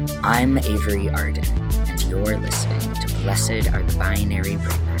I'm Avery Arden, and you're listening to Blessed Are the Binary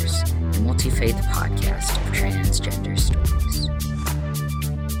Breakers, a multi-faith podcast of transgender stories.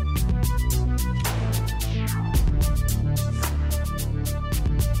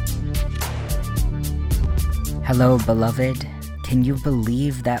 Hello, beloved. Can you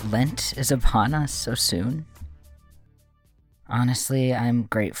believe that Lent is upon us so soon? Honestly, I'm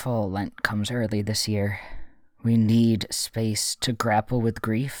grateful Lent comes early this year. We need space to grapple with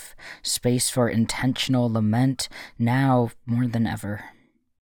grief, space for intentional lament, now more than ever.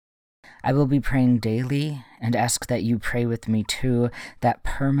 I will be praying daily and ask that you pray with me too, that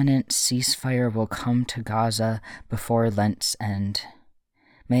permanent ceasefire will come to Gaza before Lent's end.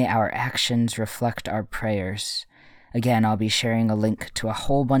 May our actions reflect our prayers. Again, I'll be sharing a link to a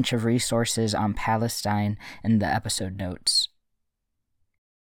whole bunch of resources on Palestine in the episode notes.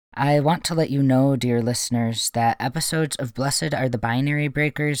 I want to let you know, dear listeners, that episodes of Blessed Are the Binary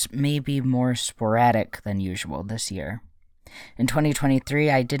Breakers may be more sporadic than usual this year. In 2023,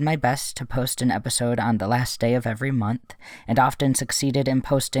 I did my best to post an episode on the last day of every month, and often succeeded in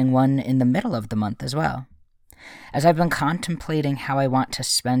posting one in the middle of the month as well. As I've been contemplating how I want to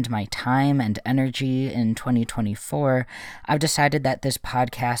spend my time and energy in 2024, I've decided that this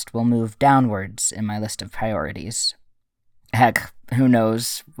podcast will move downwards in my list of priorities. Heck, who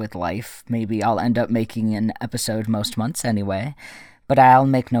knows with life? Maybe I'll end up making an episode most months anyway, but I'll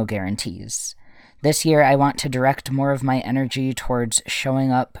make no guarantees. This year, I want to direct more of my energy towards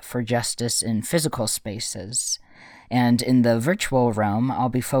showing up for justice in physical spaces. And in the virtual realm, I'll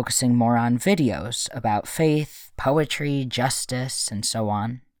be focusing more on videos about faith, poetry, justice, and so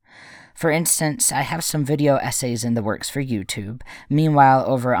on. For instance, I have some video essays in the works for YouTube. Meanwhile,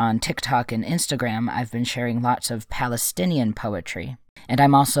 over on TikTok and Instagram, I've been sharing lots of Palestinian poetry. And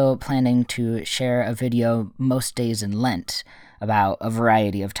I'm also planning to share a video most days in Lent about a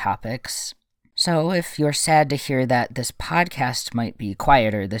variety of topics. So if you're sad to hear that this podcast might be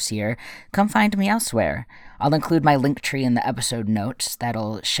quieter this year, come find me elsewhere. I'll include my link tree in the episode notes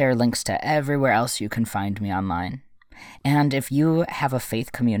that'll share links to everywhere else you can find me online. And if you have a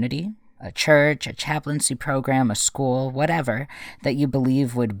faith community, a church, a chaplaincy program, a school, whatever, that you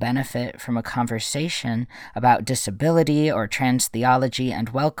believe would benefit from a conversation about disability or trans theology and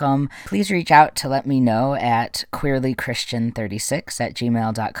welcome, please reach out to let me know at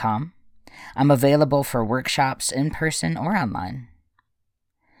queerlychristian36@gmail.com. I'm available for workshops in person or online.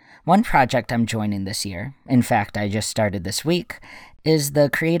 One project I'm joining this year, in fact I just started this week, is the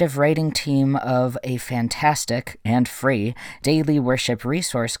creative writing team of a fantastic and free daily worship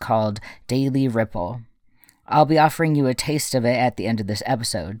resource called Daily Ripple. I'll be offering you a taste of it at the end of this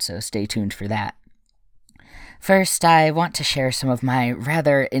episode, so stay tuned for that. First, I want to share some of my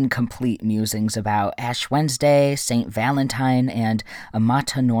rather incomplete musings about Ash Wednesday, St. Valentine, and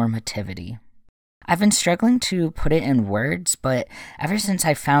Amatonormativity. I've been struggling to put it in words, but ever since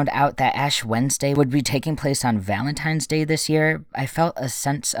I found out that Ash Wednesday would be taking place on Valentine's Day this year, I felt a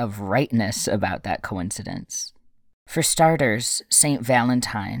sense of rightness about that coincidence. For starters, St.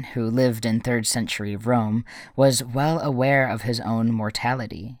 Valentine, who lived in 3rd century Rome, was well aware of his own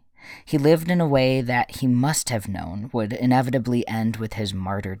mortality. He lived in a way that he must have known would inevitably end with his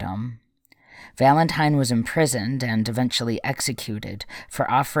martyrdom. Valentine was imprisoned and eventually executed for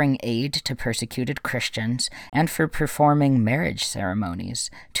offering aid to persecuted Christians and for performing marriage ceremonies,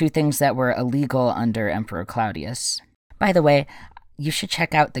 two things that were illegal under Emperor Claudius. By the way, you should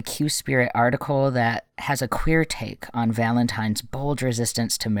check out the Q-Spirit article that has a queer take on Valentine's bold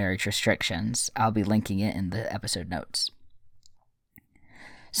resistance to marriage restrictions. I'll be linking it in the episode notes.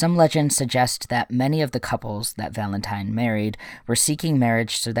 Some legends suggest that many of the couples that Valentine married were seeking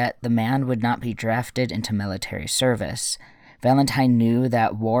marriage so that the man would not be drafted into military service. Valentine knew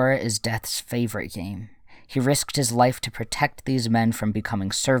that war is death's favorite game. He risked his life to protect these men from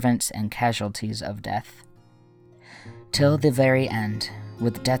becoming servants and casualties of death. Till the very end,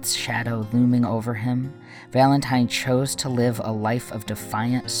 with death's shadow looming over him, Valentine chose to live a life of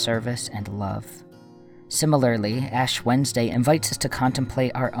defiant service and love. Similarly, Ash Wednesday invites us to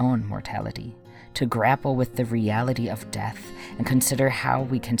contemplate our own mortality, to grapple with the reality of death, and consider how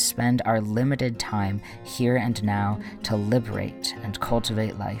we can spend our limited time here and now to liberate and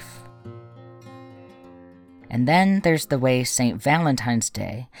cultivate life. And then there's the way St. Valentine's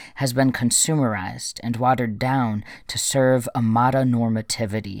Day has been consumerized and watered down to serve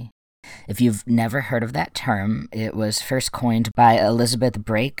amatonormativity. If you've never heard of that term, it was first coined by Elizabeth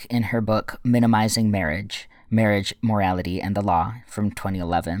Brake in her book Minimizing Marriage, Marriage, Morality, and the Law from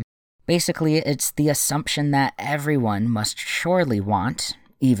 2011. Basically, it's the assumption that everyone must surely want,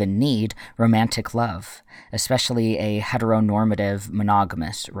 even need romantic love, especially a heteronormative,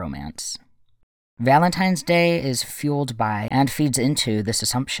 monogamous romance. Valentine's Day is fueled by and feeds into this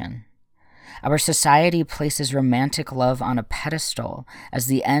assumption. Our society places romantic love on a pedestal as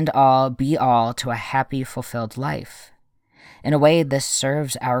the end-all, be-all to a happy, fulfilled life. In a way, this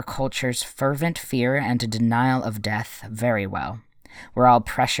serves our culture's fervent fear and denial of death very well. We're all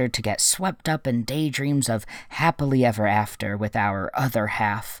pressured to get swept up in daydreams of happily ever after with our other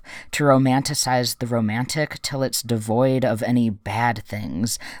half, to romanticize the romantic till it's devoid of any bad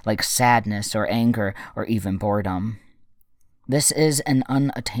things like sadness or anger or even boredom. This is an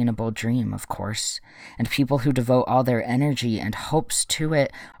unattainable dream, of course, and people who devote all their energy and hopes to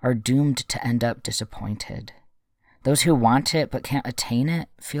it are doomed to end up disappointed. Those who want it but can't attain it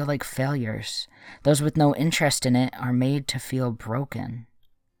feel like failures. Those with no interest in it are made to feel broken.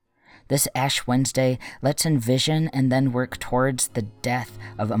 This Ash Wednesday, let's envision and then work towards the death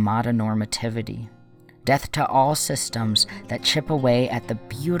of amatonormativity. Death to all systems that chip away at the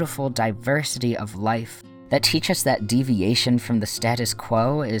beautiful diversity of life, that teach us that deviation from the status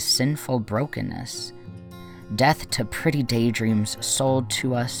quo is sinful brokenness. Death to pretty daydreams sold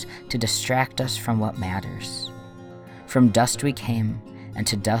to us to distract us from what matters. From dust we came, and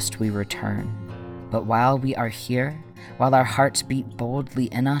to dust we return. But while we are here, while our hearts beat boldly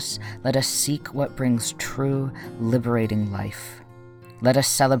in us, let us seek what brings true, liberating life. Let us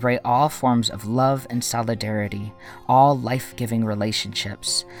celebrate all forms of love and solidarity, all life-giving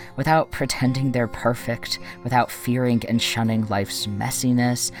relationships, without pretending they're perfect, without fearing and shunning life's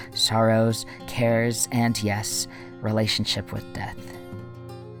messiness, sorrows, cares, and yes, relationship with death.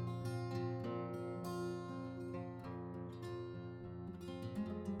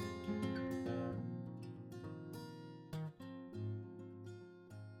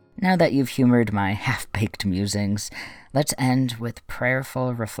 Now that you've humored my half-baked musings, let's end with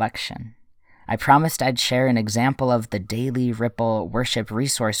prayerful reflection. I promised I'd share an example of the Daily Ripple worship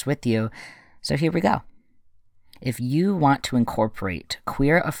resource with you, so here we go. If you want to incorporate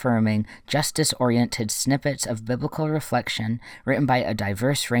queer-affirming, justice-oriented snippets of biblical reflection written by a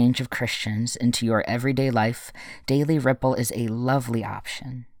diverse range of Christians into your everyday life, Daily Ripple is a lovely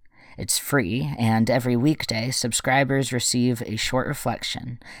option. It's free, and every weekday, subscribers receive a short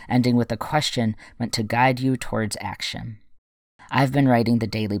reflection, ending with a question meant to guide you towards action. I've been writing the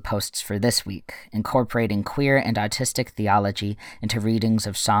daily posts for this week, incorporating queer and autistic theology into readings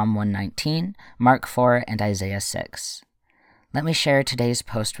of Psalm 119, Mark 4, and Isaiah 6. Let me share today's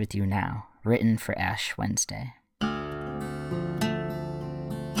post with you now, written for Ash Wednesday.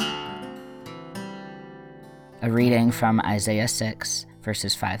 A reading from Isaiah 6,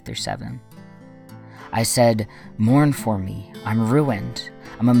 verses 5 through 7. I said, "Mourn for me, I'm ruined.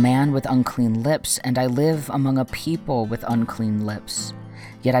 I'm a man with unclean lips, and I live among a people with unclean lips.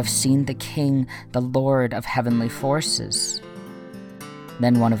 Yet I've seen the King, the Lord of heavenly forces."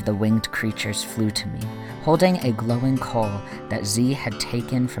 Then one of the winged creatures flew to me, holding a glowing coal that Z had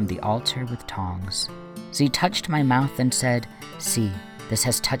taken from the altar with tongs. Z touched my mouth and said, "See, this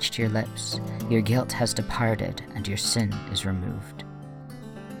has touched your lips. Your guilt has departed, and your sin is removed."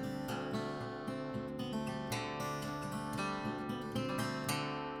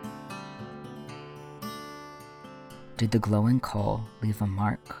 Did the glowing coal leave a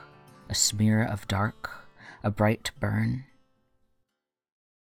mark, a smear of dark, a bright burn?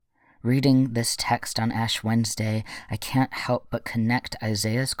 Reading this text on Ash Wednesday, I can't help but connect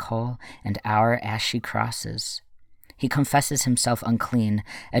Isaiah's coal and our ashy crosses. He confesses himself unclean,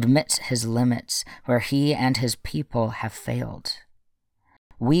 admits his limits where he and his people have failed.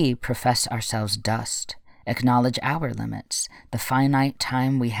 We profess ourselves dust, acknowledge our limits, the finite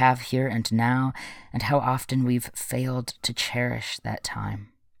time we have here and now, and how often we've failed to cherish that time.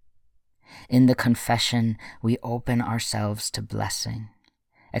 In the confession, we open ourselves to blessing.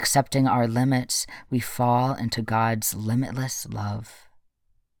 Accepting our limits, we fall into God's limitless love.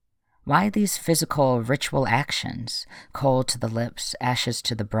 Why these physical ritual actions, coal to the lips, ashes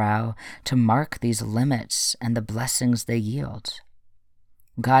to the brow, to mark these limits and the blessings they yield?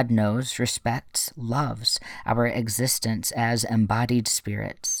 God knows, respects, loves our existence as embodied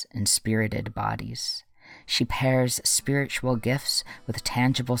spirits in spirited bodies. She pairs spiritual gifts with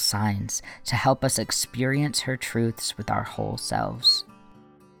tangible signs to help us experience her truths with our whole selves.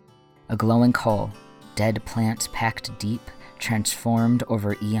 A glowing coal, dead plants packed deep, transformed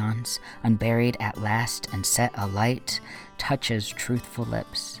over eons, unburied at last and set alight, touches truthful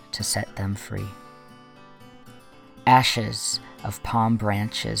lips to set them free. Ashes of palm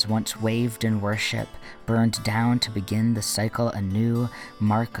branches once waved in worship, burned down to begin the cycle anew,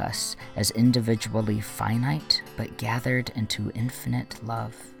 mark us as individually finite but gathered into infinite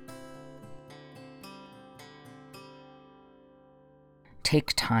love.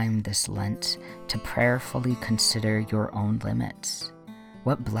 Take time this Lent to prayerfully consider your own limits.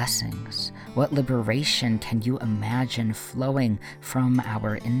 What blessings, what liberation can you imagine flowing from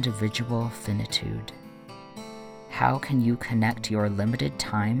our individual finitude? How can you connect your limited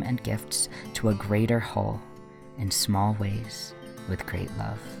time and gifts to a greater whole in small ways with great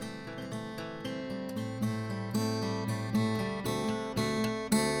love?